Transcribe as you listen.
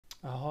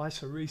Hi,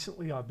 so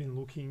recently I've been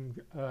looking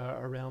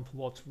around for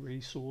lots of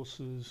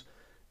resources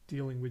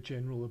dealing with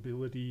general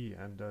ability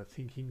and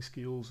thinking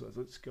skills, as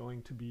it's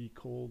going to be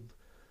called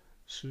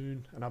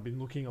soon. And I've been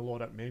looking a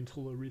lot at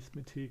mental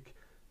arithmetic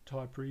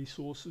type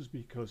resources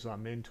because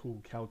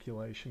mental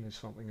calculation is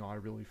something I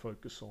really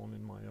focus on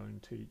in my own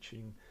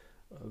teaching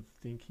of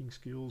thinking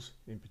skills,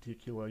 in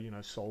particular,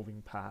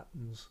 solving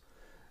patterns.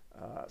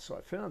 So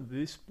I found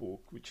this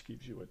book, which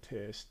gives you a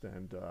test,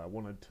 and I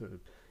wanted to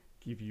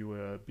give you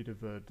a bit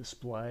of a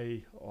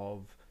display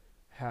of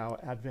how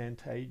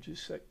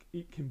advantageous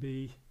it can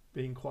be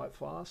being quite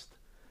fast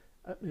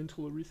at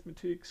mental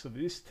arithmetic. So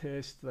this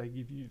test, they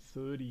give you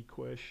 30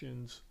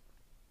 questions.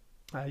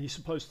 You're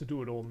supposed to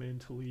do it all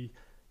mentally.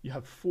 You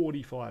have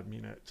 45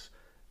 minutes.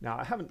 Now,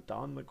 I haven't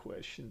done the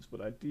questions, but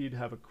I did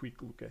have a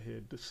quick look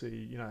ahead to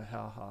see,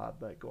 how hard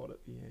they got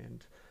at the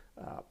end.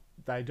 Uh,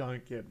 they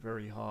don't get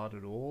very hard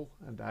at all,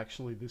 and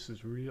actually, this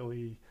is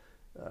really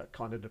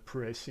kind of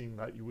depressing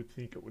that you would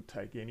think it would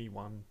take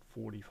anyone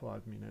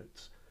 45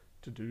 minutes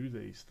to do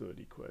these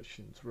 30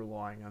 questions,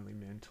 relying only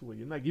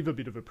mentally. And they give a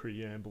bit of a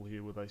preamble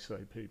here where they say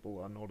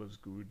people are not as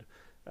good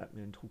at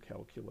mental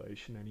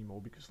calculation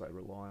anymore because they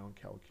rely on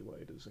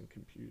calculators and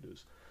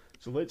computers.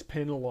 So let's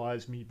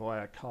penalise me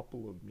by a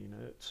couple of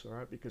minutes, all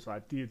right? Because I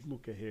did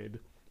look ahead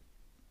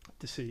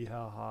to see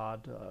how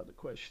hard the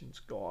questions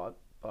got,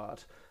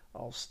 but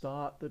I'll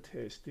start the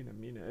test in a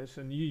minute,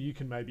 and you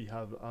can maybe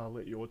have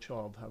let your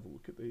child have a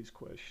look at these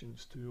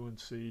questions too and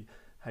see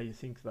how you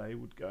think they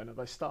would go. Now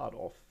they start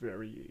off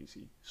very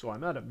easy, so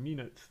I'm at a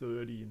minute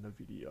 30 in the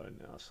video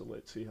now. So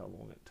let's see how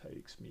long it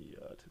takes me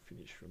to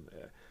finish from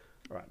there.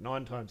 All right,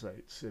 9 times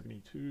 8,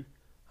 72.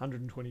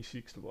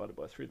 126 divided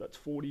by 3, that's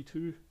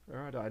 42.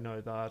 All right, I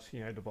know that.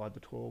 Divide the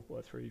 12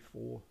 by 3,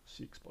 4,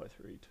 6 by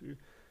 3, 2.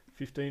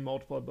 15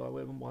 multiplied by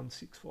 11,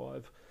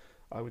 165.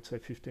 I would say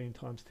 15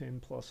 times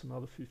 10 plus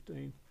another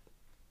 15.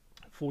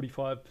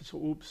 45%,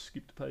 oops,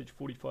 skipped a page,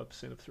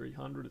 45% of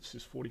 300, it's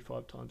just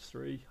 45 times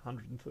 3,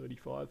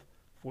 135.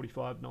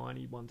 45,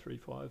 90,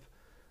 135.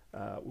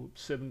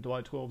 7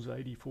 divided by 12 is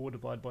 84,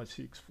 divided by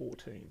 6,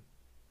 14.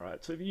 All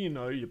right, so if you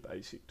know your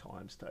basic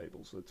times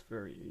tables, it's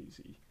very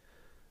easy.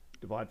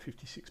 Divide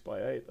 56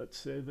 by 8, that's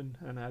 7,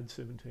 and add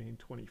 17,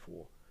 24.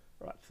 All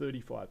right,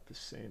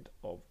 35%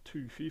 of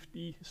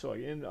 250. So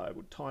again, I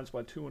would times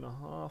by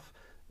 2.5,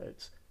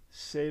 it's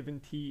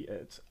 70,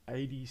 it's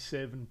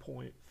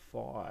 87.5.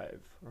 All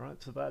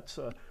right, so that's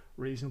a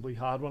reasonably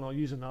hard one. I'll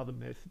use another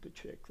method to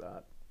check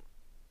that.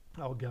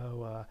 I'll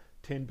go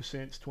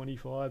 10% is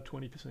 25,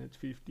 20% is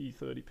 50,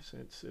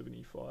 30% is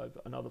 75,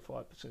 another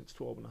 5% is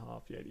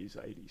 12.5. Yeah, it is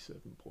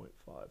 87.5.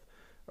 All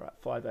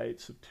right,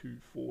 5/8 of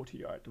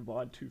 240. All right,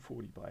 divide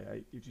 240 by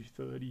 8 gives you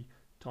 30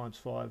 times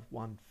 5,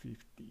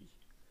 150.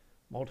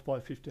 Multiply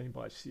 15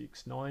 by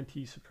 6,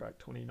 90, subtract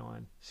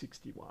 29,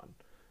 61.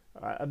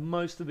 All right, and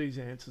most of these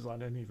answers I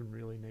don't even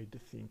really need to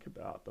think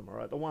about them. All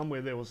right, the one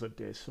where there was a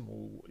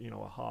decimal,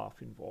 a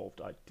half involved,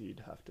 I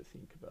did have to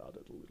think about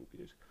it a little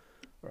bit.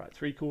 All right,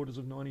 3/4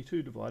 of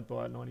 92, divide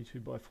by 92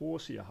 by 4,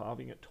 so you're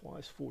halving it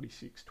twice,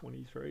 46,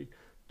 23,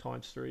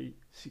 times 3,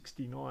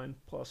 69,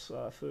 plus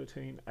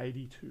 13,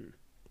 82.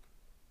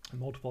 And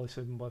multiply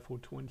 7 by 4,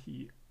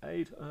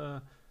 28.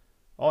 So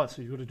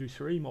you've got to do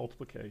 3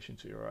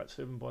 multiplications here. All right,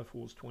 7 by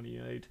 4 is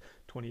 28,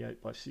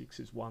 28 by 6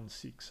 is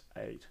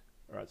 168.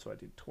 All right, so I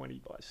did 20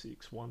 by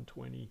 6,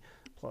 120,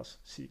 plus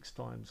 6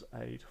 times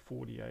 8,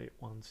 48,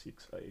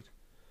 168.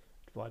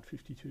 Divide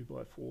 52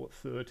 by 4,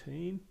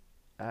 13.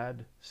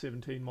 Add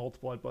 17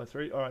 multiplied by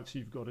 3. All right, so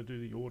you've got to do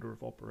the order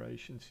of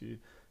operations here.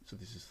 So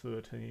this is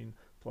 13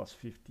 plus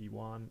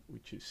 51,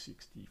 which is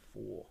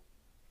 64.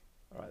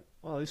 All right,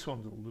 well, this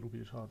one's a little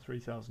bit hard,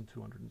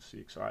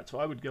 3,206. All right, so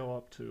I would go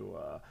up to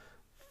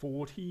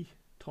 40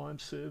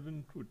 times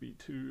 7 would be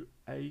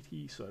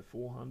 280, so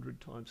 400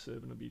 times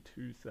 7 would be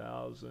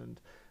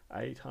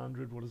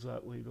 2,800. What does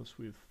that leave us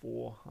with?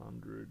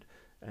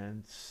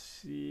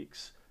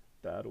 406.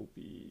 That'll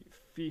be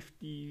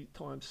 50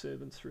 times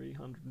 7,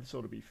 300, so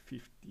it'll be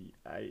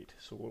 58.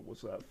 So what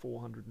was that,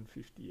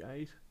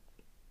 458?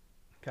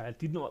 Okay, I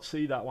did not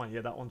see that one.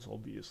 Yeah, that one's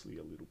obviously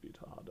a little bit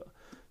harder.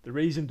 The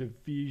reason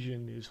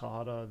division is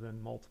harder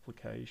than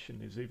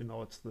multiplication is, even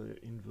though it's the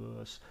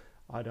inverse,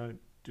 I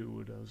don't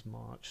do it as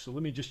much. So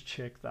let me just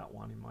check that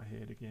one in my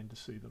head again to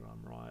see that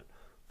I'm right.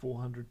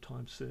 400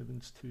 times 7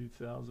 is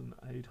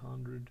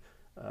 2,800.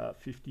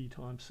 50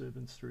 times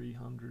 7 is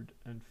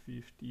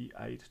 350.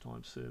 8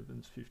 times 7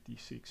 is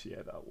 56.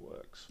 Yeah, that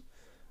works.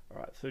 All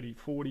right, 30,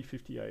 40,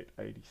 58,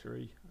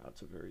 83.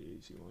 That's a very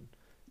easy one.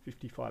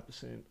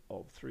 55%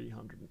 of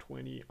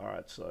 320. All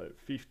right, so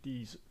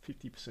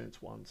 50%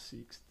 is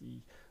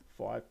 160.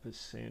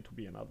 5% will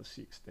be another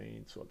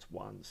 16, so it's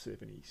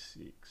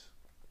 176.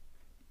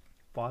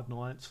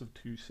 5/9 of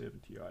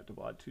 270. All right,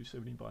 divide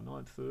 270 by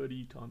 9.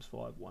 30 times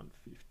 5,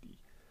 150,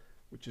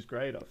 which is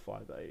great. I have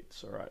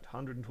 5/8. All right,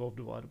 112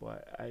 divided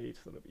by 8,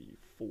 that'll be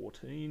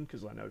 14,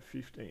 because I know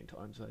 15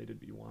 times 8 would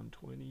be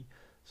 120.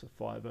 So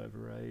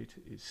 5/8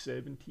 is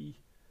 70.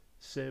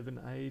 7,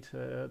 8,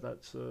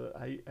 that's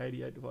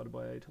 88 divided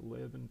by 8,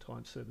 11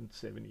 times 7,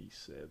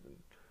 77.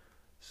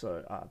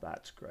 So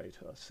that's great,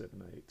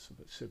 7 eighths of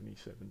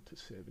 77 to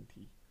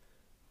 70.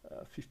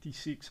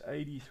 56,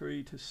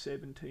 83 to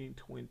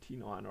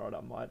 1729. All right, I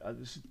might,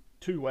 there's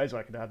two ways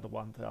I could add the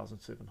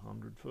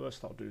 1,700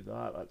 first. I'll do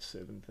that. That's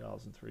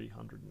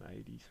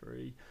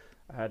 7,383.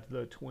 Add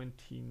the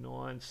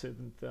 29,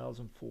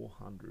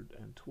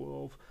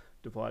 7,412.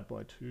 Divide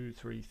by 2,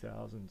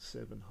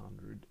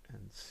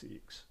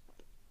 3,706.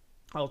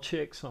 I'll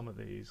check some of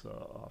these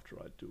after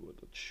I do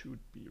it. It should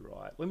be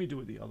right. Let me do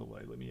it the other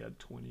way. Let me add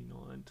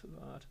 29 to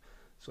that.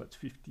 So that's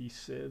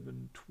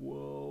 57,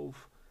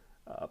 12.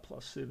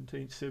 Plus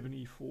 17,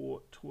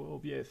 74,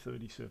 12, yeah,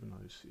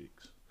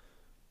 3706.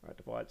 Right,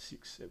 divide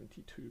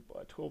 672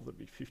 by 12, that'd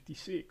be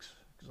 56,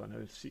 because I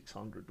know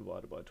 600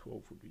 divided by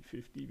 12 would be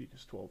 50,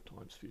 because 12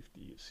 times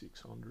 50 is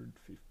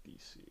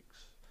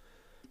 656.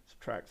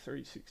 Subtract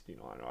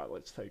 369, right,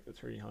 let's take the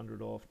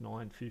 300 off,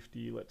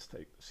 950, let's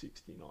take the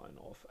 69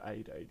 off,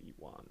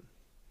 881.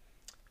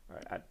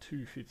 Alright, add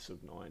 2/5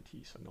 of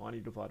 90, so 90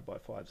 divided by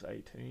 5 is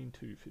 18,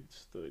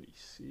 2/5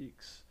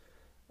 36.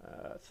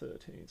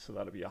 13, so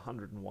that'll be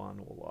 101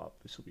 all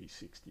up. This will be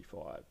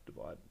 65.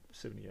 Divide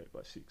 78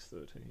 by 6,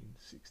 13,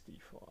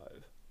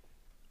 65.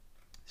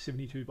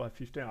 72 by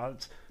 15.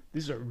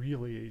 This is a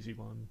really easy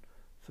one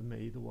for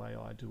me, the way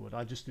I do it.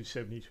 I just do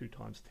 72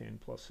 times 10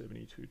 plus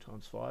 72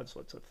 times 5,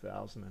 so it's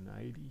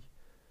 1,080.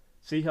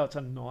 See how it's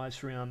a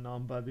nice round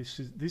number? This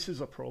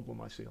is a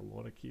problem I see a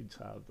lot of kids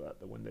have,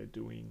 that when they're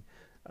doing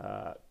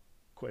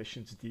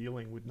questions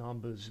dealing with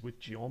numbers with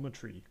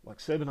geometry, like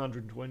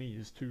 720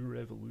 is 2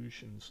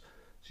 revolutions,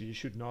 so you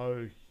should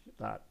know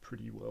that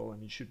pretty well,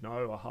 and you should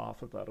know a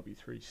half of that will be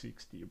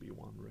 360, it'll be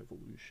 1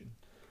 revolution.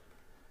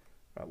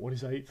 Right, what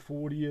is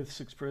 8/40ths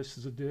expressed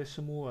as a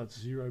decimal? That's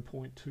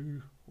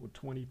 0.2 or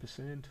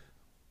 20%.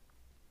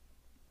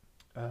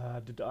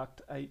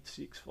 Deduct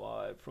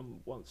 865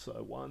 from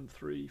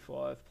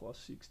 135 plus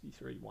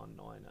 63,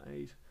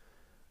 198.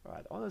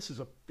 Right, this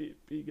is a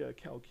bit bigger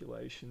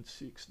calculation,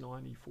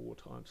 694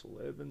 times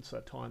 11,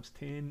 so times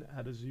 10,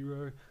 add a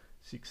 0,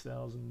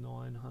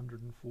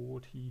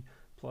 6,940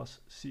 plus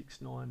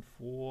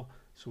 694,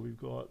 so we've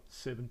got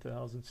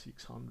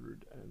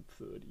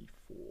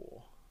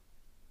 7,634.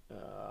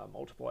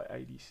 Multiply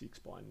 86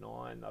 by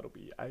 9, that'll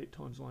be 8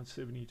 times 9,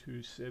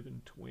 72,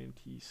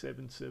 720,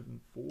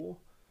 774.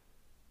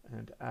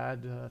 And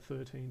add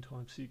 13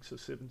 times 6, so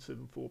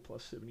 774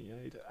 plus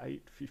 78,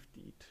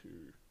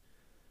 852.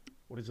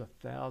 What is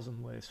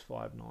 1,000 less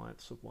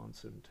 5/9 of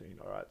 117?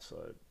 Alright,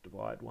 so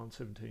divide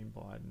 117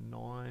 by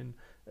 9,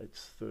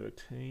 it's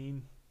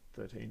 13.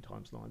 13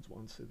 times 9 is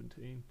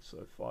 117,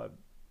 so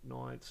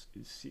 5/9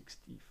 is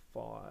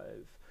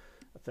 65.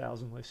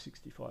 1,000 less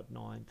 65,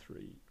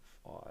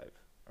 935.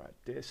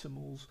 Alright,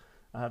 decimals.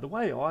 The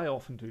way I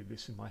often do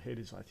this in my head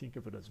is I think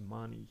of it as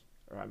money.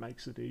 Alright,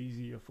 makes it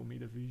easier for me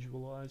to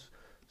visualize.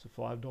 So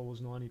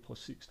 $5.90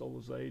 plus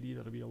 $6.80,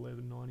 that'll be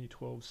 $11.90,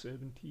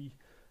 $12.70.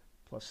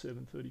 Plus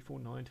 734,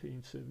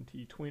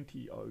 1970,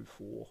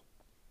 2004.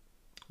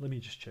 Let me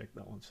just check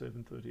that one.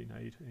 713,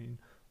 18,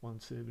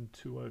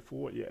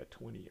 17204. Yeah,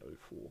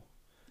 2004.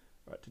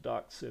 Alright,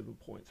 deduct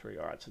 7.3.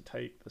 Alright, so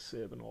take the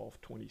 7 off,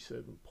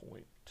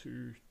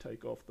 27.2.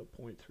 Take off the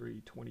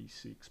 0.3,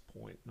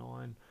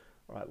 26.9.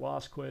 Alright,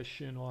 last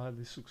question.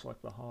 This looks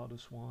like the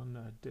hardest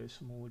one.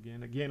 Decimal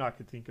again. Again, I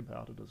could think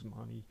about it as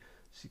money.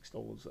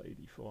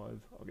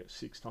 $6.85. I'll get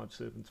 6 times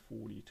 7 is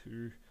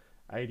 42.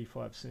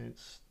 85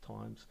 cents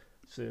times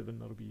 7,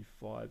 that'll be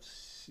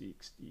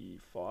 560,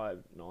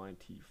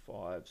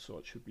 595, so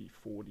it should be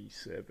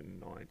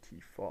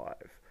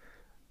 47.95.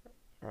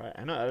 Right,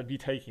 and I'd be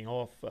taking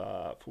off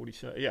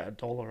 47, yeah,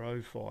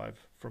 $1.05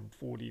 from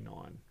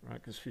 49, right?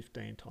 Because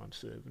 15 times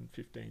 7,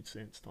 15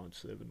 cents times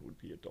 7 would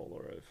be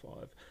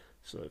 $1.05.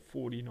 So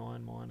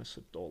 49 minus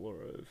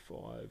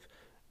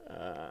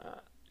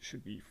 $1.05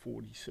 should be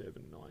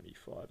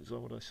 47.95. Is that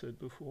what I said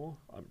before?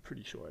 I'm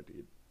pretty sure I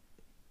did.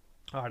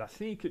 Alright, I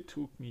think it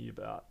took me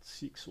about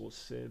 6 or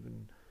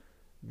 7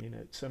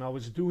 minutes, and I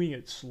was doing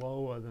it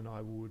slower than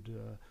I would,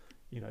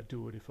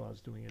 do it if I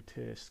was doing a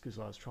test, because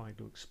I was trying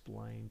to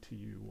explain to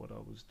you what I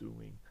was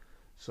doing.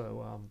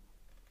 So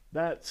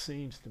that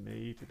seems to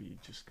me to be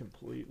just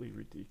completely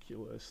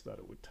ridiculous that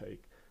it would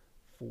take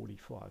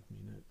 45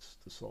 minutes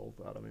to solve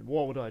that. I mean,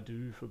 what would I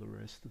do for the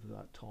rest of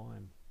that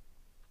time?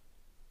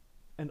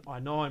 And I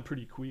know I'm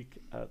pretty quick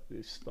at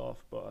this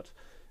stuff, but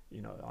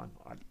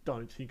I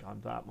don't think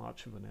I'm that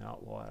much of an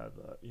outlier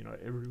that,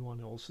 everyone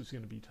else is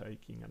going to be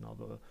taking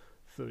another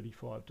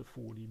 35 to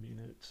 40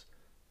 minutes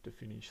to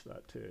finish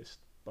that test.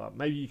 But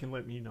maybe you can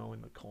let me know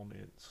in the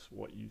comments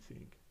what you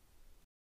think.